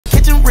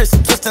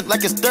wrist, twisting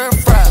like it's stir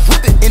fry.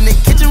 Whip it in the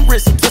kitchen,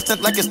 wrist,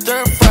 twisting like it's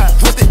stir fry.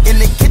 Whip it in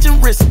the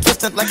kitchen, wrist,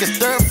 twisting like it's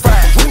stir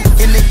fry. Whip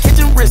it in the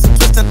kitchen, wrist,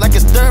 twisting like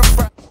it's stir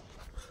fry.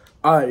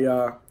 Alright,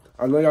 y'all.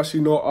 I know y'all see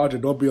no Ajah,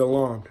 don't be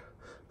alarmed.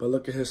 But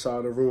look at his side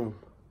of the room.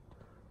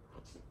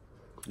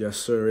 Yes,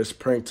 sir, it's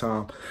prank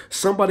time.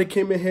 Somebody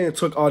came in here and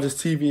took Ajah's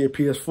TV and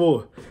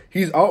PS4.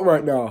 He's out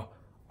right now.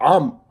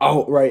 I'm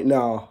out right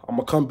now. I'm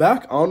gonna come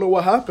back. I don't know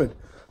what happened.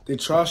 They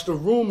trashed the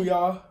room,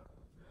 y'all.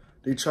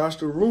 They trashed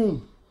the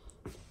room.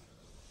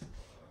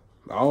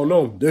 I don't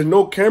know. There's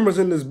no cameras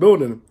in this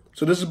building,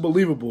 so this is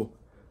believable.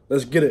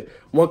 Let's get it.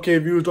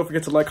 1K views. Don't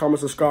forget to like, comment,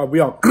 subscribe.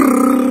 We out.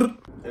 And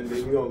then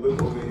we gonna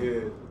look over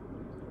here.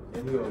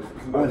 And we gonna.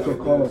 All right, so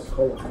call us.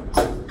 Call us.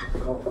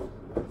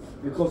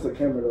 Get close to the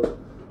camera though.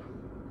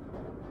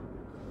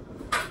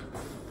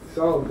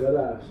 Sound dead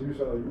ass.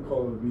 You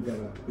calling me dead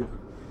ass.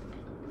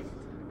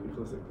 Get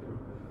close to the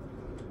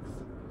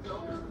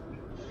camera.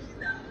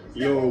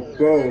 Yo,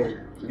 bro.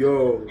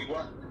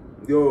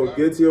 Yo,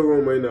 get to your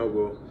room right now,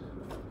 bro.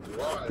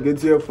 What? Get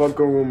to your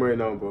fucking room right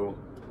now, bro.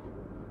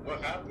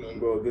 What happened?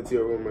 Bro, get to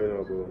your room right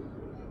now, bro.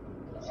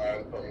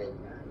 I'm coming.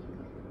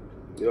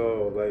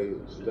 Yo,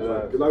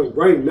 Like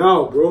right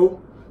now,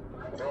 bro.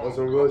 on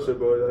some real shit,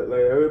 bro. Like,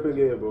 hurry up and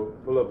get here, bro.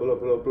 Pull up.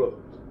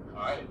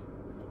 Alright.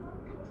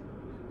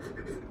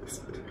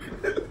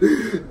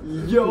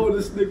 Yo,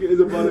 this nigga is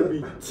about to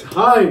be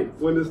tight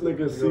when this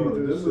nigga sees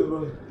this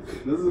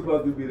shit. This is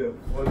about to be the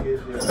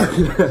funniest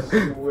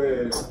shit.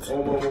 Where?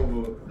 Oh, my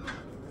mama.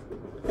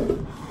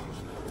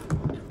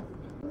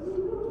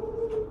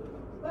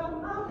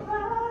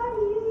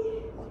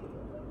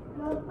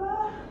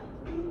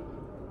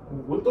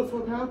 What the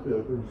fuck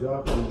happened?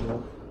 Exactly,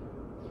 bro.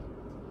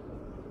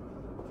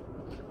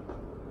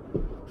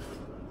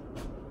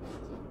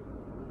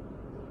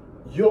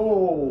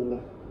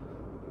 Yo.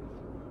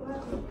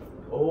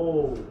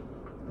 Oh.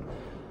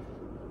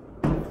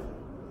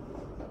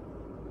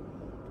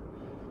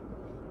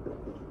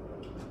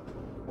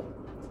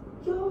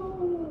 Yo.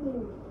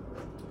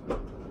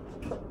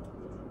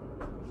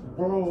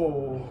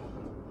 Bro.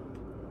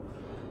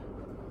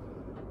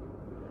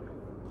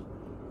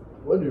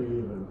 What do you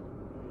even?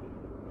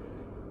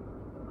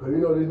 Cause you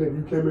know these niggas,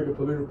 you can't make a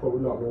police report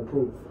with not no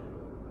proof.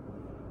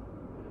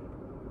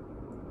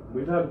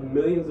 We've had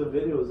millions of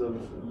videos of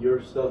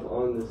your stuff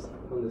on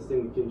this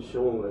thing. We can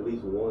show them at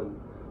least one.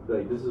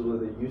 Like, this is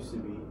what it used to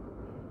be.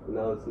 But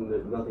now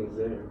nothing's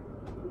there.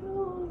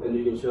 No. And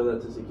you can show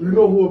that to security. You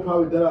know who would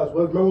probably dead ass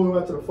was? Remember when we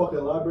went to the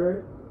fucking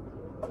library?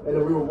 And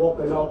then we were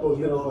walking out, those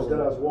niggas was dead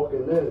ass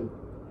walking in.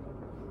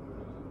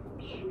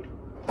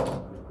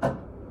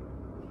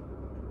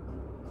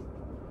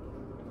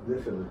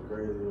 This shit is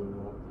crazy,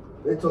 man.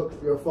 They took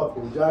your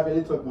fucking jacket,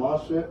 they took my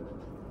shit.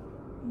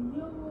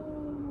 Yo.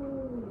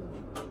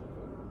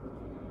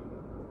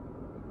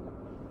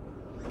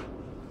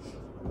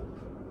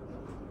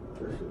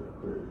 This shit is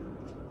crazy.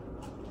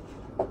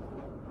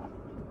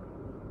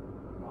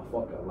 My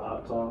fucking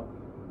laptop.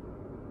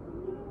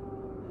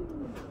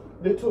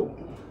 They took.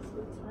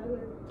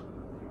 Tyler.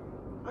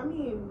 I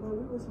mean, when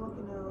we was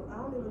walking out, I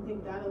don't even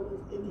think Dada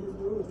was in his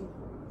room.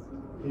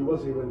 He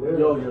wasn't even there.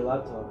 Yo, your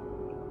laptop.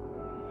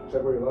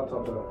 Check where your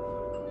laptop's at.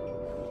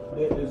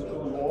 It was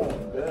all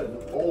dead.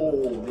 Oh,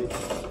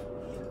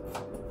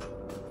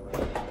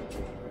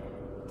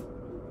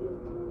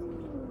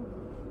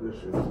 this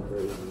shit is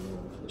crazy, man.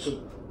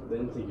 They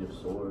didn't take your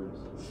swords.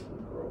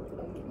 bro.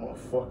 My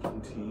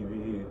fucking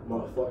TV. My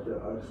fucking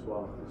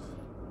Xbox.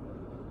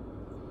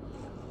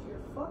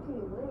 Your fucking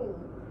room.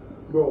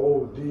 Bro,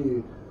 OD.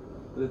 Did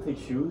they take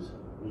shoes?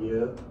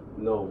 Yeah.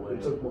 No way.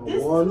 They took my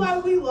This one. is why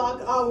we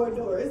lock our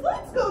doors.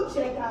 Let's go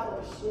check our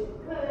shit.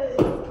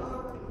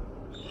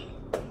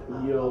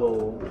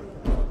 Yo.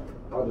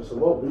 So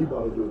what we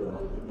about to do though?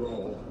 Bro.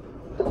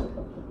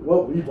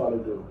 What we about to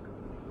do?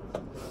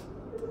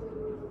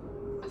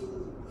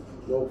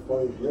 No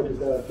funny niggas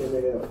that came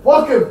in here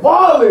fucking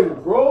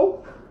violated,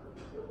 bro.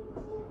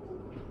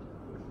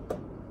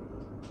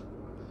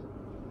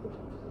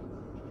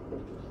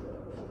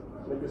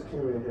 Niggas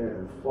came in here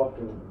and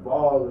fucking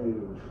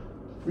violated.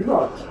 You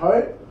not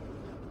tight?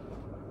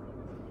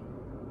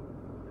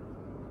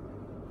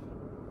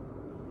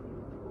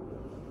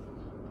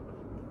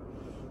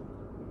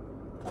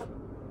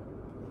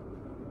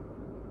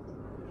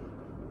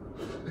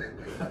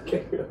 I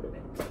can't hear it.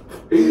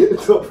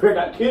 It's so big,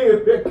 I can't hear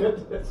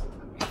this.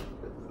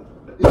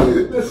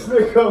 This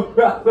nigga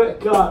around that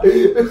guy.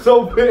 It's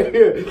so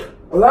big.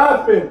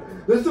 Laughing.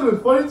 This shit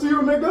is funny to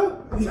you, nigga?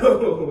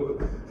 Yo.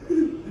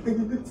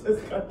 You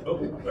just got the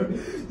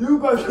worst. You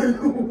got the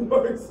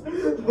worst.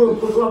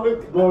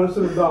 Bro, this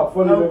shit is not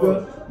funny,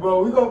 nigga.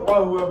 Bro, we gonna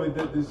find whoever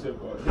did this shit,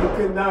 bro. You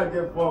cannot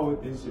get far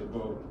with this shit,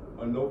 bro.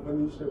 Or no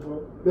funny shit,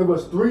 bro. There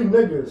was 3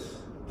 niggas.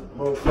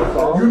 Bro,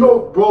 You know,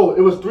 bro,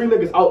 it was 3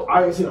 niggas out.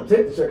 I ain't seen them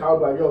take the check. I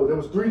was like, yo, there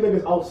was 3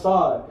 niggas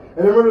outside.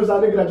 And then remember,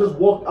 that nigga that just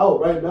walked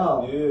out right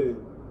now. yeah.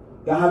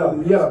 That had a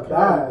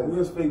bag. He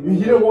was fake. He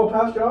didn't walk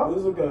past y'all?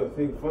 This look like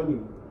fake funny.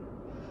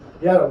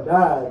 He had a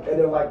bag, and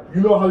then like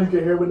you know how you can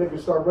hear when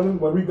niggas start running.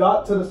 When we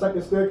got to the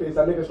second staircase,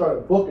 that nigga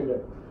started booking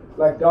it,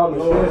 like down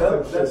the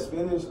stairs. That's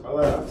Spanish.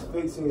 I'm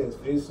fixing his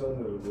face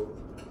somewhere, bro.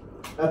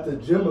 At the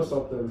gym or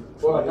something,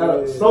 or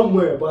like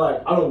somewhere, but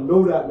like I don't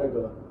know that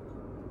nigga.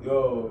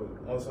 Yo,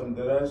 on some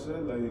dead ass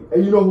shit, like.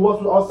 And you know who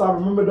else was outside?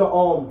 Remember the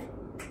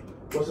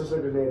what's this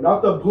nigga's name?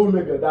 Not the blue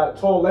nigga, that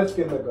tall, light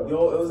skinned nigga.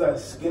 Yo, it was that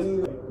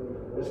skinny.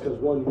 It's because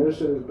one, your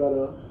shit is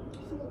better.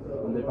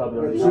 And they probably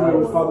already Two, it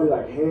was probably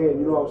like hand.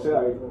 You know what I'm saying?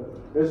 Like,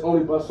 there's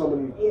only but so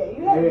many Yeah,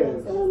 you have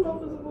hands. to.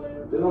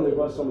 There's only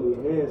but so many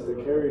hands to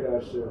carry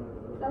that shit.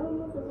 I don't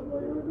know if it's a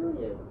boy or a girl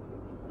yet.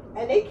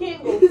 And they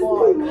can't go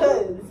far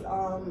because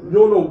We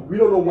don't know. We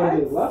don't know when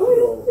they left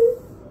though.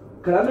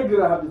 Cause that nigga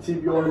didn't have the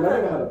TV on. And that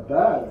nigga had a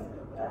bag.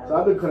 So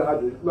that nigga could have had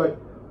the, like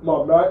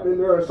my Mac in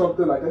there or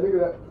something like that. Nigga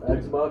that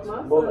Xbox,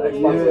 My both son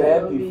Xbox is-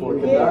 and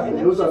P4. Yeah.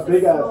 It was a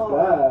big ass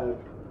bag.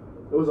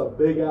 It was a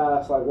big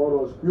ass like one of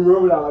those. You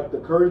remember that like the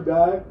Curry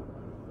bag,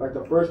 like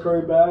the first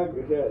Curry bag?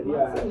 Yeah,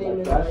 My son name like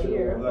is that right shit.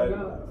 here. Like,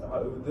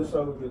 this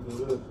how we get to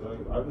this. Like,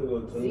 I could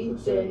go 20%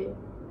 CJ.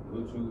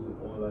 with you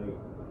on like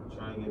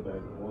trying to get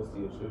back most of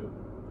your shit.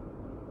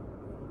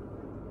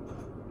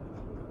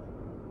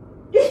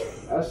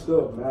 That's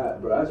still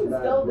mad, bro. That's you can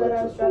mad. still bro. that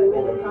ass try to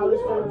get the college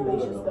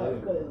graduation stuff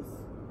because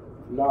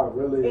Not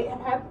really. it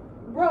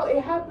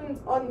happens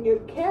on your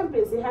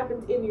campus. It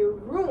happens in your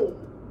room.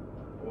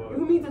 What?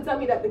 You mean to tell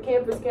me that the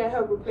campus can't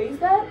help replace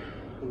that?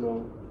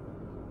 No,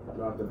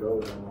 not the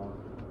door no more.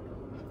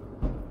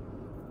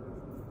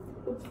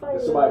 It's fire.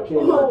 If somebody came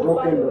and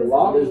broke in the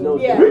lock, There's no.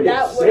 Yeah, we could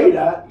that say would-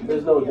 that.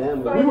 There's no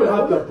damn. We would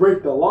have to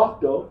break the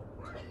lock though,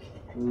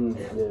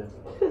 Yeah.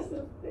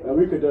 and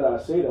we could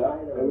say that,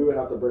 and we would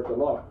have to break the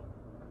lock.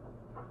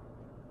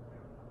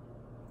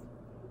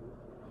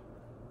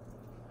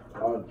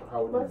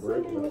 How would My you son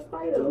break name it? is So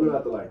we would Fido.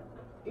 have to like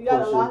You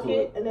gotta Push lock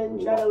into it and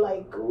then try to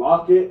like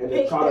lock it and then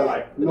Pick try to that,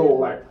 like but no then-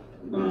 like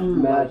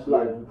Match,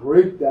 like yeah.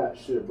 break that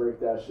shit.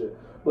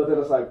 But then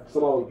it's like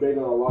someone was banging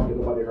on a lock and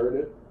nobody heard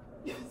it.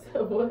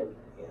 What?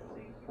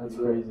 That's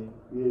crazy.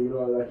 Yeah, you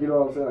know, like you know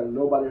what I'm saying. Like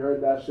nobody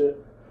heard that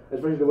shit.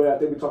 Especially the way I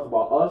think we talk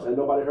about us and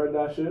nobody heard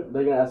that shit.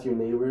 They're gonna ask your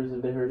neighbors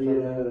if they heard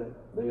something. Yeah.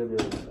 They're gonna be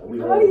like, we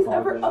heard nobody's the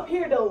ever podcast. up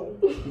here though.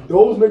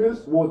 Those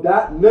niggas, well,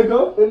 that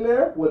nigga in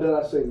there, well, then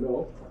I say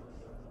no.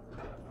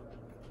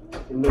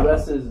 And the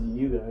rest is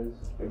you guys.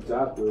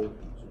 Exactly.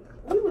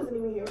 We wasn't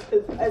even here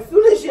because as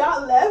soon as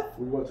y'all left,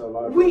 We went to a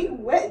library. we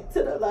went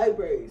to the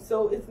library.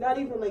 So it's not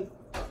even like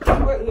we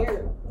weren't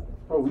here.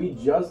 Bro, we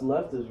just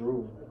left this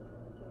room.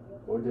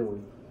 Or did we?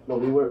 No,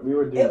 we were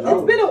doing.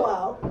 It's been a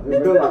while. It's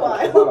been a been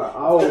like while. about an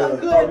hour. I'm Oh,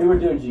 good. we were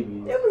doing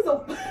GB. It was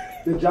a.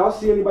 Did y'all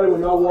see anybody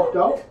when y'all walked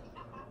out?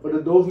 Or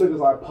did those niggas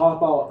like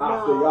pop out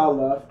after Nah. y'all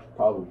left?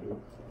 Probably.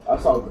 I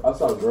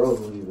saw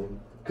girls leaving.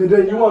 Cause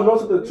then you wanna know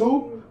something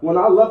too? When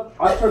I left,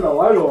 I turned the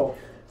light off,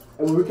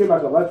 and when we came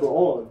back, the lights were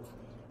on.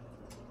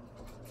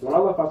 When I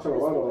left, I turned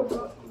the light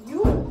off.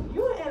 You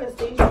and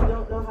Anastasia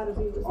don't know how to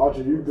be responsible.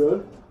 Archie, you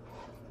good?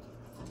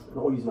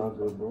 No, he's not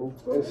good, bro.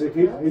 And say,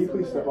 can you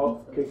please step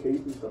out? Can you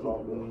please step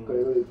out, bro?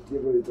 Cause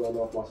you're really throwing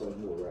off my son's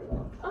mood right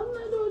now. I'm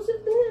not doing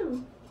shit to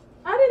him.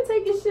 I didn't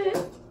take his shit.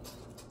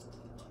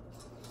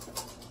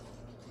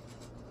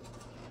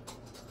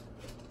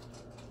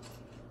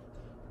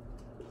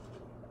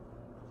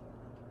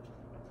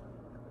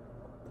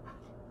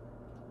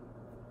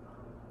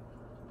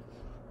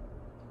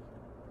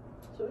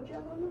 So what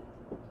y'all gonna do?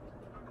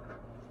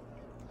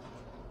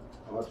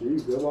 Archie, you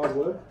good, my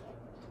boy?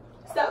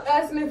 Stop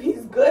asking if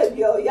he's good,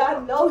 yo.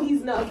 Y'all know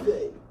he's not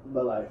good.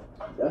 But like,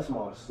 that's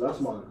my.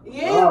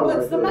 Yeah, guy but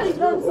right somebody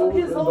there. done took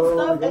his whole Bro,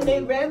 stuff and they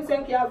bro.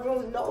 ransack y'all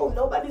room. No,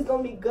 nobody's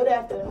gonna be good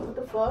after him. What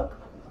the fuck?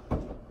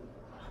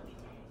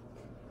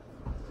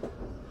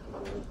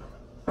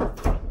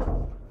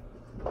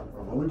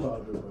 What we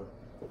about to do, bro?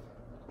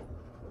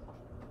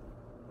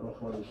 I'm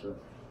funny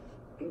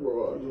shit.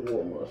 Bro, I just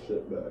want my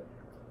shit back.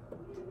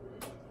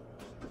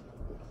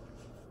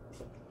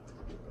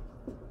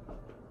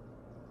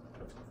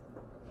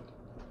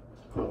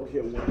 I don't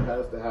care what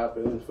has to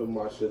happen for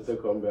my shit to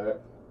come back.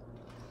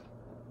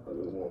 I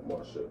just want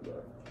my shit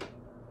back.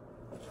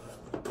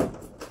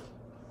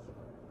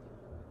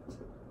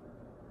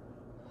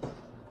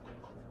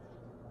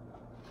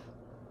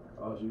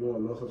 Oh, so you want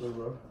to know something,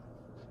 bro?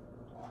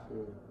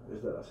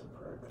 Is that that's a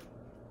prank?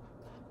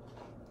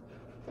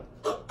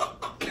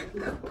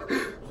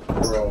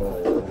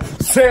 Bro.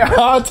 Say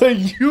hi to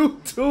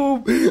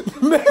YouTube,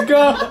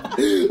 nigga.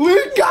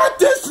 We got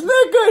this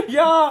nigga,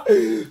 y'all.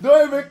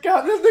 Don't even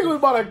count. This nigga was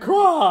about to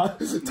cry.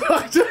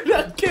 Talk to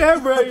that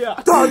camera,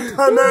 y'all.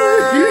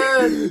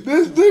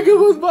 This nigga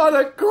was about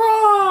to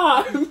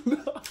cry.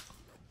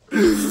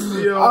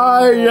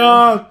 Alright,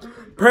 y'all.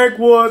 Prank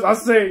was, I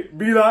say,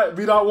 beat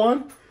out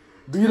one.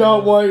 Beat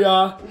out one,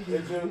 y'all.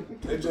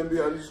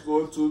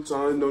 HMB_2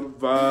 times, know the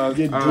vibes.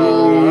 Get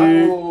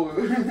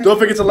Don't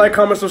forget to like,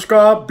 comment,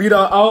 subscribe. Beat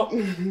out.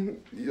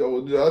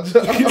 Yo,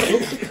 Ajah.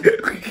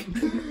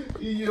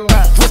 Yo.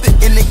 Whip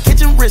it in the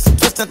kitchen, wrist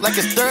twisted like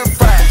a stir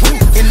fry.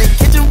 In the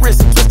kitchen,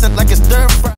 wrist twisted like a stir fry.